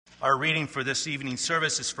Our reading for this evening's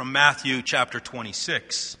service is from Matthew chapter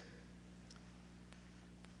 26.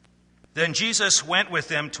 Then Jesus went with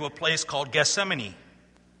them to a place called Gethsemane.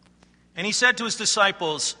 And he said to his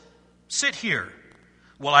disciples, "Sit here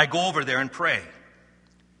while I go over there and pray."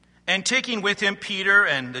 And taking with him Peter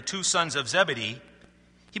and the two sons of Zebedee,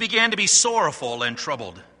 he began to be sorrowful and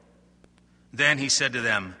troubled. Then he said to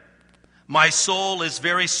them, "My soul is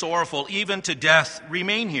very sorrowful, even to death.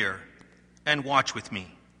 Remain here and watch with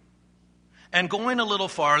me." And going a little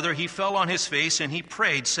farther, he fell on his face and he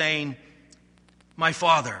prayed, saying, "My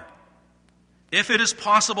Father, if it is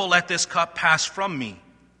possible, let this cup pass from me.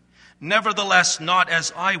 Nevertheless, not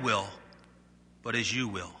as I will, but as you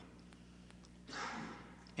will."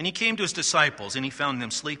 And he came to his disciples, and he found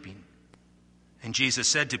them sleeping. And Jesus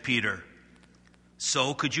said to Peter,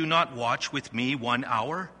 "So could you not watch with me 1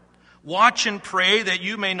 hour? Watch and pray that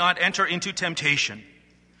you may not enter into temptation.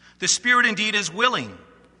 The spirit indeed is willing,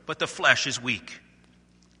 but the flesh is weak."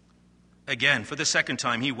 Again, for the second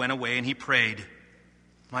time, he went away and he prayed,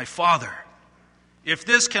 "My Father, if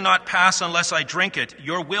this cannot pass unless I drink it,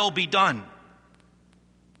 your will be done."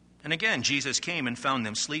 And again, Jesus came and found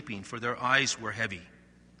them sleeping, for their eyes were heavy.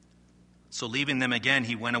 So leaving them again,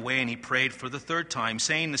 he went away and he prayed for the third time,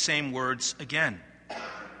 saying the same words again.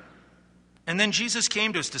 And then Jesus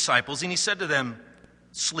came to his disciples and he said to them,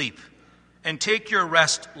 "Sleep and take your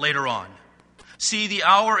rest later on. See, the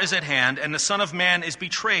hour is at hand, and the Son of Man is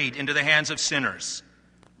betrayed into the hands of sinners.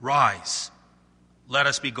 Rise, let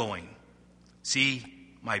us be going. See,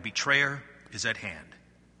 my betrayer is at hand."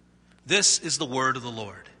 This is the word of the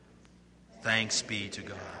Lord. Thanks be to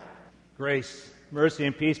God. Grace, mercy,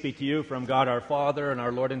 and peace be to you from God our Father and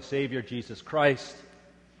our Lord and Savior Jesus Christ.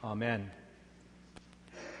 Amen.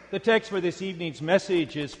 The text for this evening's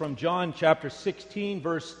message is from John chapter 16,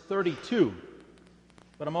 verse 32.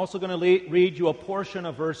 But I'm also going to read you a portion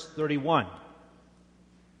of verse 31.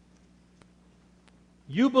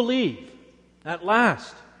 "You believe, at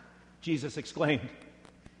last," Jesus exclaimed.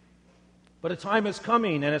 "But a time is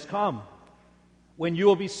coming and has come when you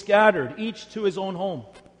will be scattered, each to his own home.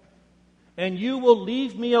 And you will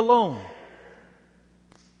leave me alone.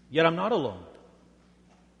 Yet I'm not alone,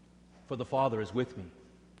 for the Father is with me."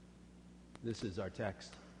 This is our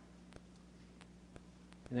text.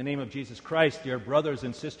 In the name of Jesus Christ, dear brothers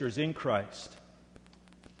and sisters in Christ,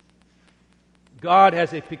 God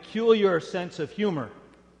has a peculiar sense of humor.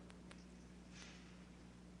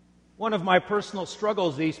 One of my personal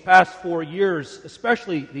struggles these past 4 years,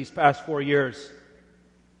 especially these past 4 years,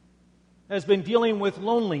 has been dealing with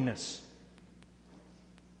loneliness.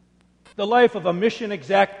 The life of a mission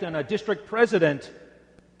exec and a district president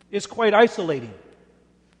is quite isolating.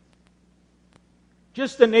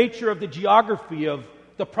 Just the nature of the geography of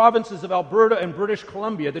the provinces of Alberta and British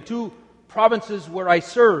Columbia, the two provinces where I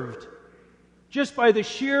served, just by the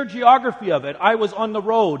sheer geography of it, I was on the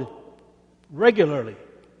road regularly.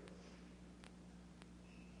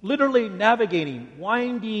 Literally navigating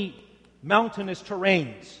windy mountainous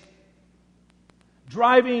terrains,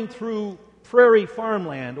 driving through prairie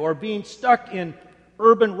farmland, or being stuck in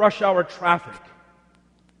urban rush hour traffic.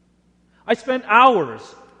 I spent hours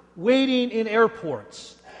waiting in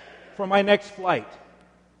airports for my next flight,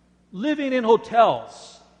 living in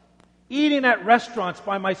hotels, eating at restaurants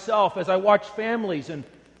by myself as I watch families and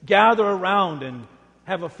gather around and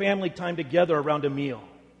have a family time together around a meal.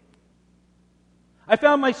 I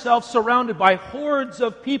found myself surrounded by hordes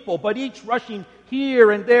of people, but each rushing here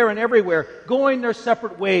and there and everywhere, going their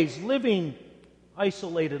separate ways, living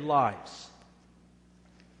isolated lives.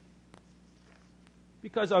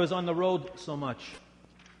 Because I was on the road so much,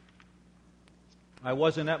 I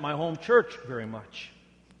wasn't at my home church very much.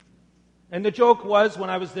 And the joke was, when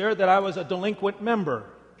I was there, that I was a delinquent member.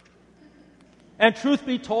 And truth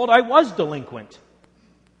be told, I was delinquent.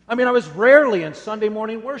 I was rarely in Sunday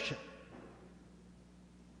morning worship.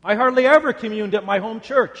 I hardly ever communed at my home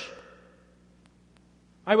church.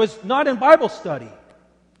 I was not in Bible study.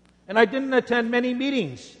 And I didn't attend many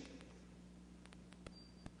meetings.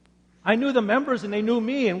 I knew the members and they knew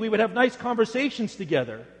me, and we would have nice conversations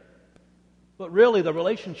together. But really, the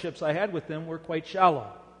relationships I had with them were quite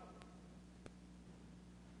shallow.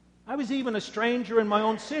 I was even a stranger in my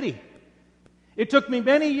own city. It took me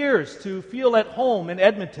many years to feel at home in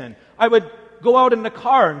Edmonton. I would go out in the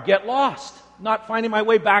car and get lost, not finding my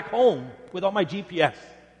way back home without my GPS.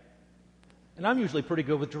 And I'm usually pretty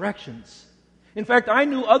good with directions. In fact, I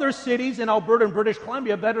knew other cities in Alberta and British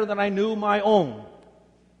Columbia better than I knew my own.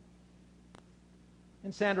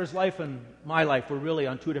 And Sandra's life and my life were really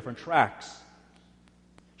on two different tracks.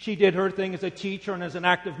 She did her thing as a teacher and as an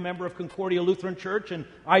active member of Concordia Lutheran Church, and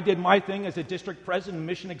I did my thing as a district president and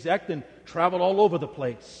mission exec and traveled all over the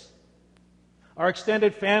place. Our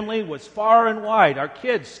extended family was far and wide. Our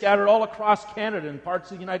kids scattered all across Canada and parts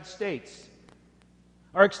of the United States.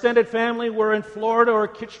 Our extended family were in Florida or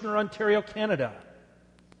Kitchener, Ontario, Canada.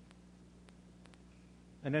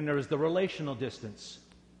 And then there was the relational distance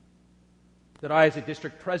that I, as a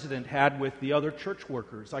district president, had with the other church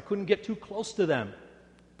workers. I couldn't get too close to them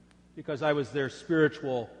because I was their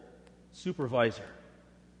spiritual supervisor.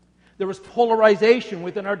 There was polarization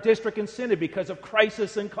within our district and synod because of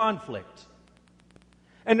crisis and conflict.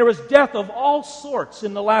 And there was death of all sorts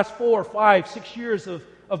in the last 4, 5, 6 years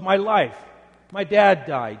of my life. My dad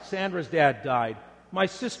died. Sandra's dad died. My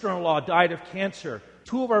sister-in-law died of cancer.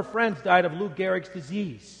 2 of our friends died of Lou Gehrig's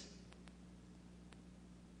disease.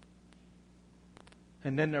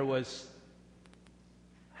 And then there was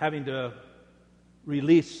having to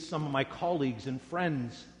release some of my colleagues and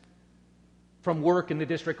friends from work in the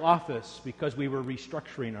district office because we were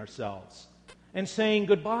restructuring ourselves and saying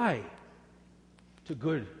goodbye to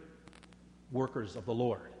good workers of the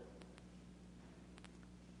Lord.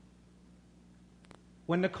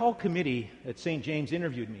 When the call committee at St. James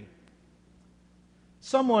interviewed me,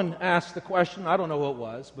 someone asked the question, I don't know who it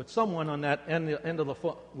was, but someone on that end of the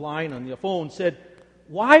line on the phone said,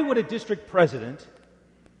 why would a district president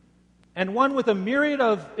and one with a myriad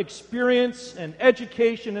of experience and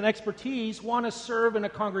education and expertise want to serve in a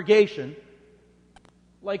congregation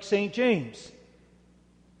like St. James?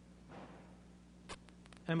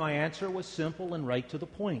 And my answer was simple and right to the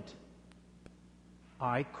point.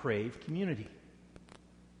 I crave community.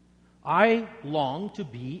 I long to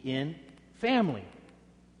be in family.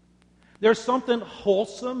 There's something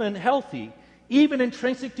wholesome and healthy, even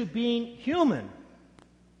intrinsic to being human,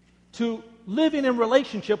 to living in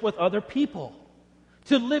relationship with other people,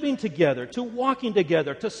 to living together, to walking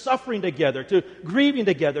together, to suffering together, to grieving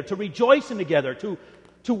together, to rejoicing together,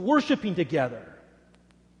 to worshiping together.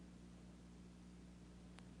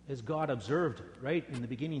 As God observed right in the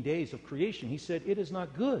beginning days of creation, He said, it is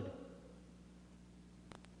not good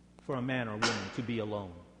for a man or woman to be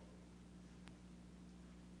alone.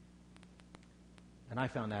 And I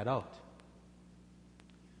found that out.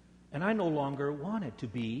 And I no longer wanted to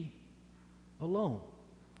be alone.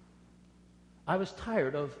 I was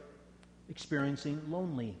tired of experiencing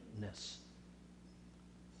loneliness.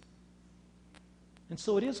 And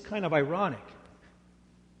so it is kind of ironic.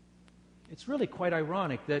 It's really quite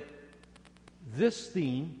ironic that this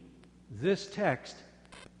theme, this text,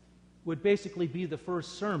 would basically be the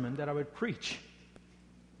first sermon that I would preach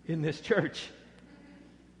in this church.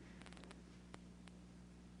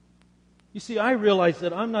 You see, I realize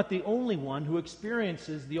that I'm not the only one who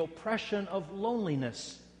experiences the oppression of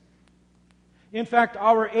loneliness. In fact,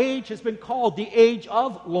 our age has been called the age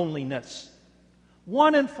of loneliness.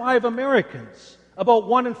 1 in 5 Americans, about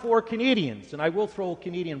 1 in 4 Canadians, and I will throw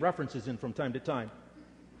Canadian references in from time to time,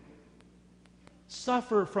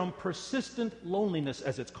 suffer from persistent loneliness,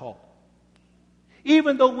 as it's called.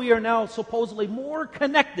 Even though we are now supposedly more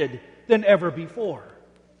connected than ever before.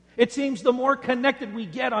 It seems the more connected we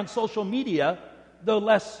get on social media, the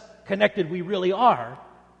less connected we really are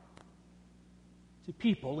to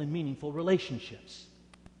people in meaningful relationships.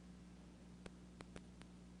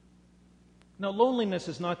 Now, loneliness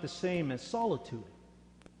is not the same as solitude.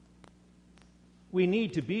 We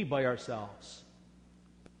need to be by ourselves.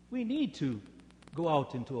 We need to go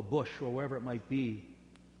out into a bush or wherever it might be,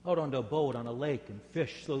 out onto a boat, on a lake, and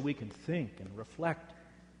fish so that we can think and reflect,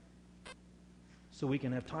 so we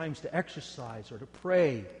can have times to exercise or to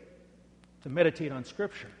pray, to meditate on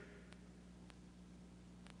Scripture.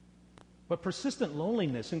 But persistent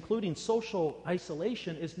loneliness, including social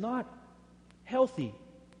isolation, is not healthy.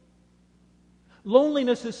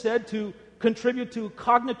 Loneliness is said to contribute to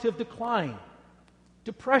cognitive decline,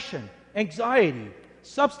 depression, anxiety,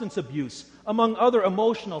 substance abuse, among other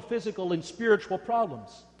emotional, physical, and spiritual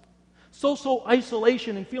problems. Social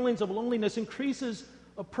isolation and feelings of loneliness increases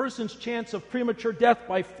a person's chance of premature death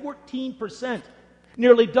by 14%,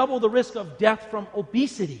 nearly double the risk of death from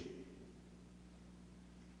obesity.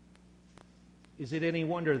 Is it any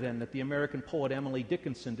wonder then that the American poet Emily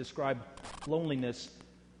Dickinson described loneliness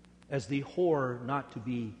as the horror not to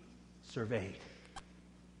be surveyed?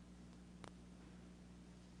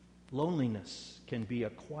 Loneliness can be a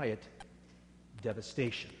quiet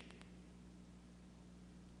devastation.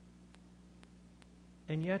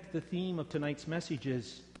 And yet the theme of tonight's message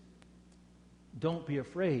is, don't be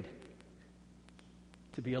afraid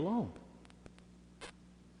to be alone.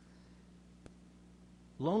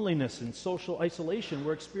 Loneliness and social isolation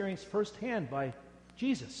were experienced firsthand by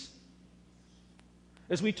Jesus.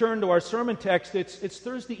 As we turn to our sermon text, it's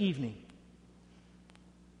Thursday evening.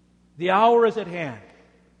 The hour is at hand.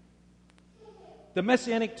 The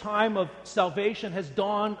messianic time of salvation has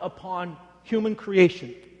dawned upon human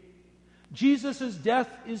creation. Jesus' death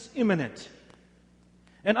is imminent.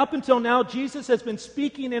 And up until now, Jesus has been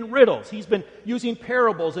speaking in riddles. He's been using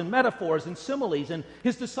parables and metaphors and similes, and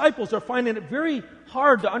his disciples are finding it very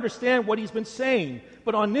hard to understand what he's been saying.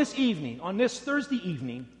 But on this evening, on this Thursday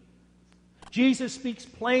evening, Jesus speaks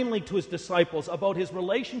plainly to his disciples about his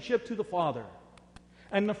relationship to the Father.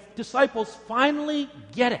 And the disciples finally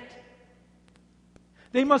get it.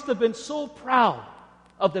 They must have been so proud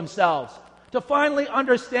of themselves to finally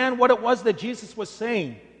understand what it was that Jesus was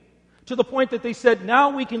saying, to the point that they said, "Now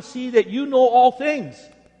we can see that you know all things.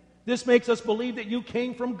 This makes us believe that you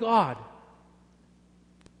came from God."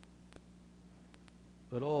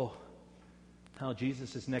 But oh, how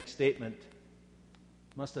Jesus' next statement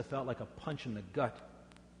must have felt like a punch in the gut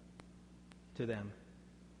to them.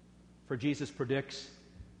 For Jesus predicts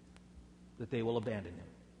that they will abandon him.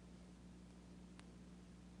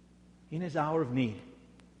 In his hour of need,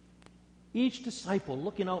 each disciple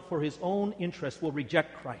looking out for his own interest will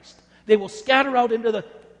reject Christ. They will scatter out into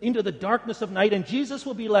the darkness of night, and Jesus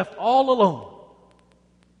will be left all alone.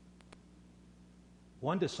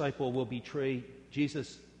 One disciple will betray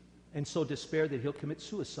Jesus and so despair that he'll commit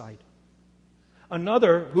suicide.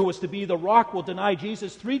 Another, who was to be the rock, will deny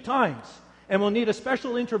Jesus 3 times and will need a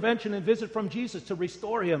special intervention and visit from Jesus to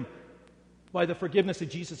restore him by the forgiveness that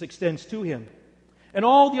Jesus extends to him. And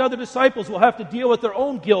all the other disciples will have to deal with their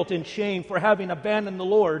own guilt and shame for having abandoned the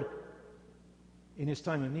Lord in his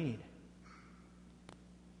time of need.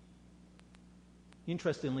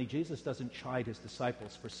 Interestingly, Jesus doesn't chide his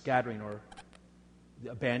disciples for scattering or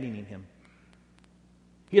abandoning him.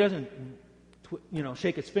 He doesn't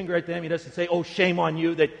shake his finger at them. He doesn't say, "Oh, shame on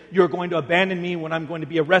you that you're going to abandon me when I'm going to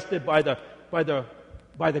be arrested by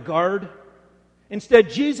the guard." Instead,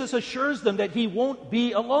 Jesus assures them that he won't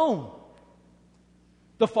be alone.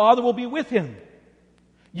 The Father will be with him.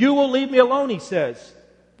 "You will leave me alone," he says.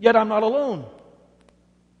 "Yet I'm not alone,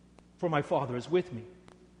 for my Father is with me."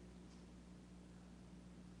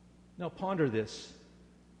 Now ponder this.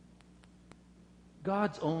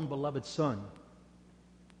 God's own beloved Son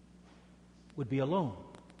would be alone,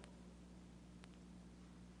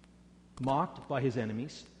 mocked by his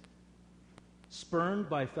enemies, spurned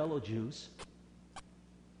by fellow Jews,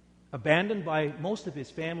 abandoned by most of his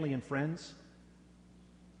family and friends,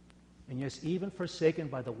 and yes, even forsaken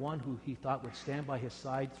by the one who he thought would stand by his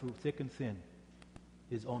side through thick and thin,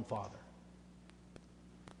 his own Father.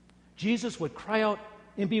 Jesus would cry out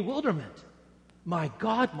in bewilderment, my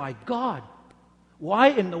God, why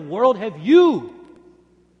in the world have you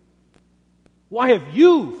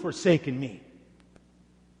forsaken me?"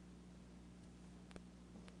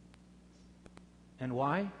 And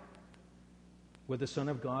why would the Son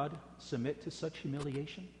of God submit to such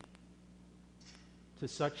humiliation, to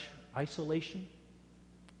such isolation,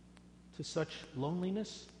 to such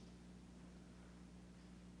loneliness?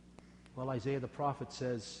 Well, Isaiah the prophet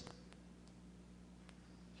says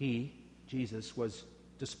he, Jesus, was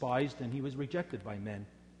despised and he was rejected by men.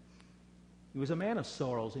 He was a man of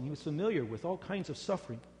sorrows and he was familiar with all kinds of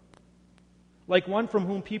suffering. Like one from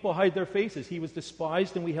whom people hide their faces, he was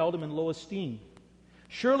despised and we held him in low esteem.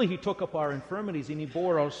 Surely he took up our infirmities and he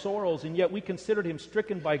bore our sorrows, and yet we considered him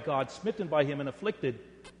stricken by God, smitten by him, and afflicted.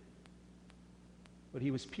 But he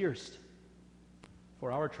was pierced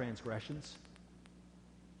for our transgressions.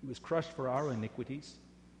 He was crushed for our iniquities.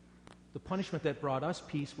 The punishment that brought us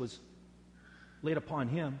peace was laid upon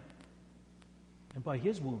him, and by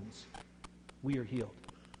his wounds we are healed.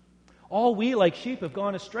 All we like sheep have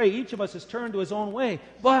gone astray. Each of us has turned to his own way.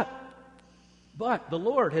 But the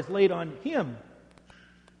Lord has laid on him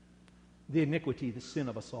the iniquity, the sin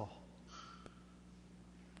of us all.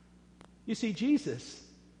 You see, Jesus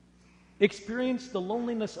experienced the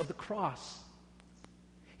loneliness of the cross.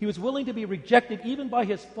 He was willing to be rejected even by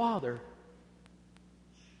his Father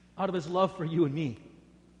out of his love for you and me.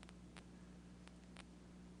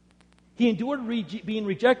 He endured being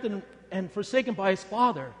rejected and forsaken by his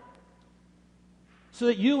Father so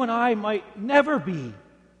that you and I might never be,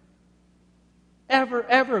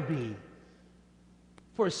 ever be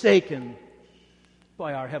forsaken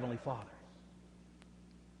by our Heavenly Father.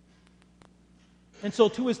 And so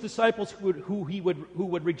to his disciples who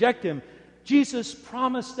would reject him, Jesus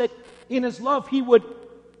promised that in his love he would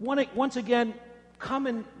once again come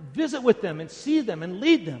and visit with them and see them and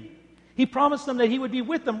lead them. He promised them that he would be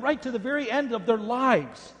with them right to the very end of their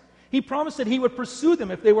lives. He promised that He would pursue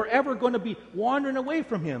them if they were ever going to be wandering away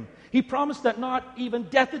from Him. He promised that not even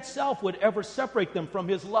death itself would ever separate them from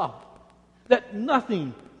His love, that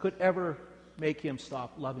nothing could ever make Him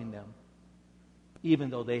stop loving them, even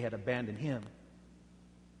though they had abandoned Him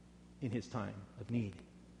in His time of need.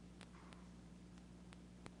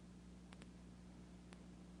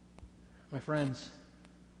 My friends,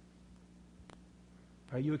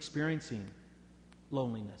 are you experiencing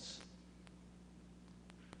loneliness?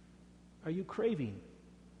 Are you craving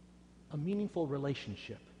a meaningful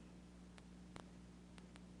relationship?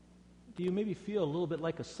 Do you maybe feel a little bit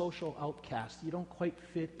like a social outcast? You don't quite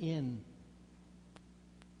fit in.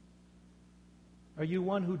 Are you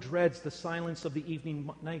one who dreads the silence of the evening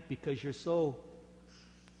night because you're so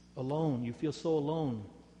alone? You feel so alone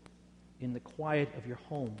in the quiet of your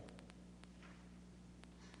home.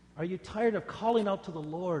 Are you tired of calling out to the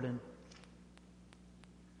Lord and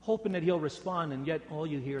hoping that He'll respond, and yet all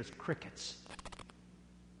you hear is crickets?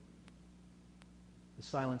 The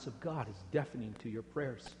silence of God is deafening to your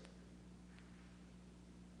prayers.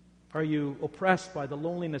 Are you oppressed by the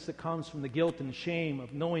loneliness that comes from the guilt and shame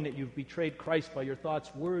of knowing that you've betrayed Christ by your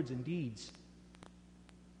thoughts, words, and deeds?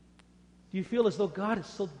 Do you feel as though God is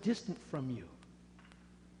so distant from you?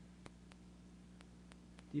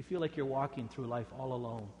 Do you feel like you're walking through life all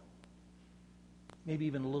alone? Maybe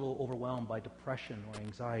even a little overwhelmed by depression or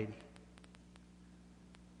anxiety?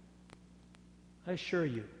 I assure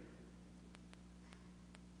you,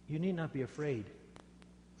 you need not be afraid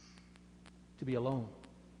to be alone.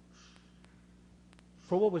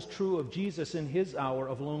 For what was true of Jesus in His hour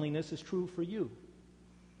of loneliness is true for you.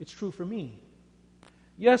 It's true for me.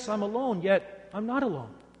 Yes, I'm alone, yet I'm not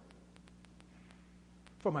alone.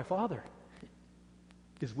 For my Father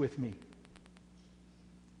is with me.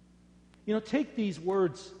 You know, take these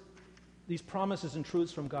words, these promises and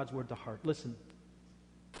truths from God's Word to heart. Listen.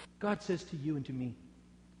 God says to you and to me,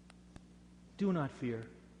 do not fear,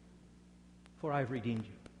 for I have redeemed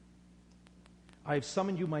you. I have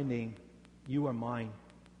summoned you by name. You are mine.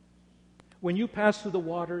 When you pass through the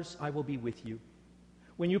waters, I will be with you.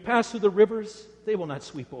 When you pass through the rivers, they will not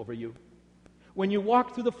sweep over you. When you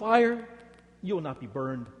walk through the fire, you will not be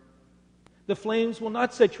burned. The flames will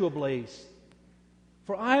not set you ablaze.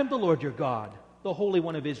 For I am the Lord your God, the Holy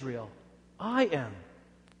One of Israel. I am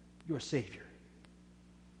your Savior.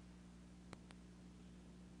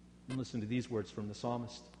 And listen to these words from the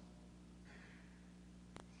psalmist.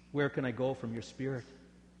 Where can I go from your spirit?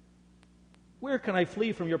 Where can I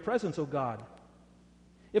flee from your presence, O God?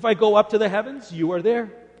 If I go up to the heavens, you are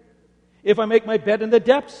there. If I make my bed in the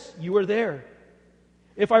depths, you are there.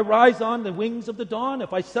 If I rise on the wings of the dawn,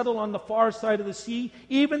 if I settle on the far side of the sea,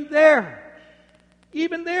 even there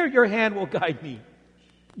your hand will guide me.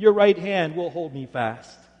 Your right hand will hold me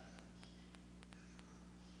fast.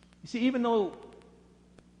 You see, even though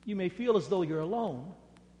you may feel as though you're alone,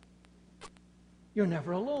 you're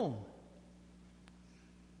never alone.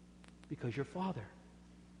 Because your Father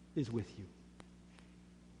is with you.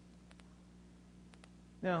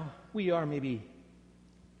 Now, we are maybe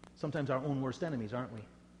sometimes our own worst enemies, aren't we?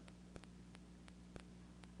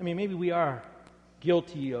 I mean, maybe we are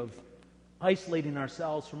guilty of isolating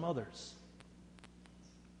ourselves from others.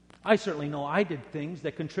 I certainly know I did things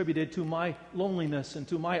that contributed to my loneliness and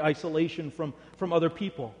to my isolation from other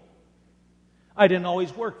people. I didn't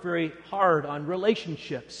always work very hard on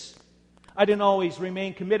relationships. I didn't always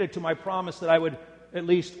remain committed to my promise that I would at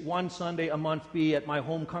least one Sunday a month be at my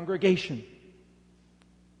home congregation.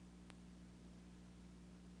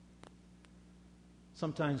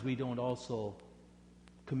 Sometimes we don't also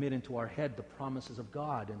commit into our head the promises of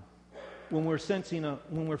God, and when we're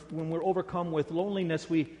when we're overcome with loneliness,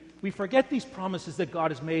 we forget these promises that God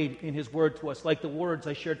has made in His Word to us, like the words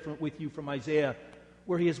I shared with you from Isaiah,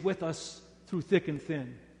 where He is with us through thick and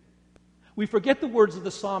thin. We forget the words of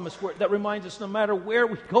the psalmist that reminds us no matter where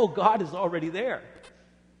we go, God is already there.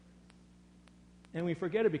 And we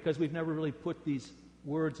forget it because we've never really put these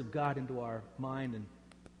words of God into our mind and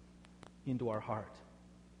into our heart.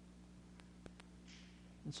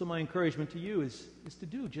 And so my encouragement to you is to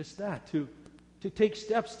do just that, to take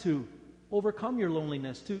steps to overcome your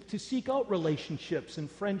loneliness, to seek out relationships and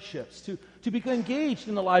friendships, to become engaged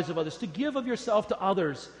in the lives of others, to give of yourself to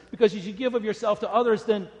others. Because as you give of yourself to others,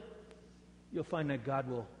 then you'll find that God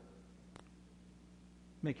will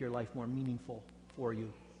make your life more meaningful for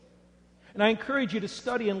you. And I encourage you to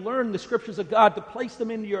study and learn the Scriptures of God, to place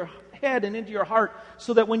them into your head and into your heart,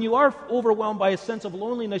 so that when you are overwhelmed by a sense of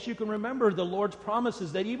loneliness, you can remember the Lord's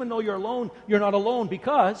promises that even though you're alone, you're not alone,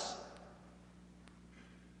 because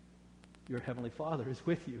your Heavenly Father is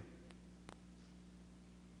with you.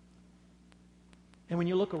 And when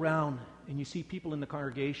you look around and you see people in the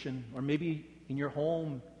congregation, or maybe in your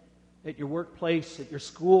home, at your workplace, at your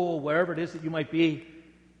school, wherever it is that you might be,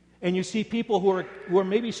 and you see people who are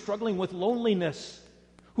maybe struggling with loneliness,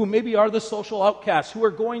 who maybe are the social outcasts, who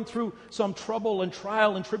are going through some trouble and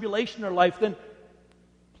trial and tribulation in their life, then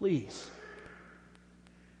please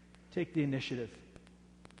take the initiative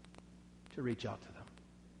to reach out to them.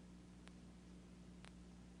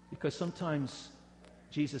 Because sometimes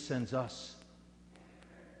Jesus sends us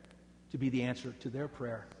to be the answer to their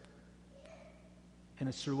prayer. And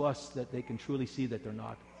it's through us that they can truly see that they're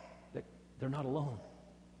not alone.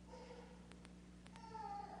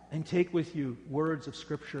 And take with you words of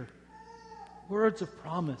Scripture, words of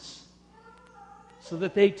promise, so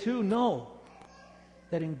that they too know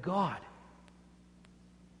that in God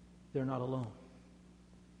they're not alone.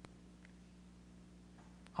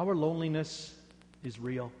 Our loneliness is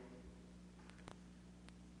real.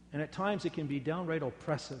 And at times it can be downright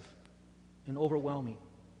oppressive and overwhelming.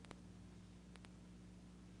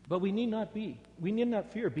 But we need not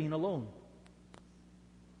fear being alone.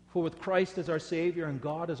 For with Christ as our Savior and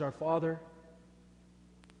God as our Father,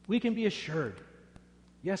 we can be assured,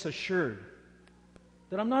 yes, assured,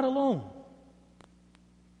 that I'm not alone.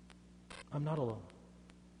 I'm not alone.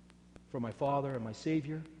 For my Father and my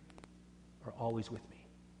Savior are always with me.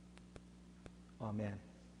 Amen.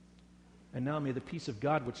 And now may the peace of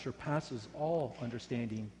God, which surpasses all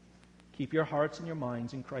understanding, keep your hearts and your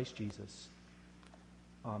minds in Christ Jesus.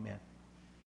 Amen.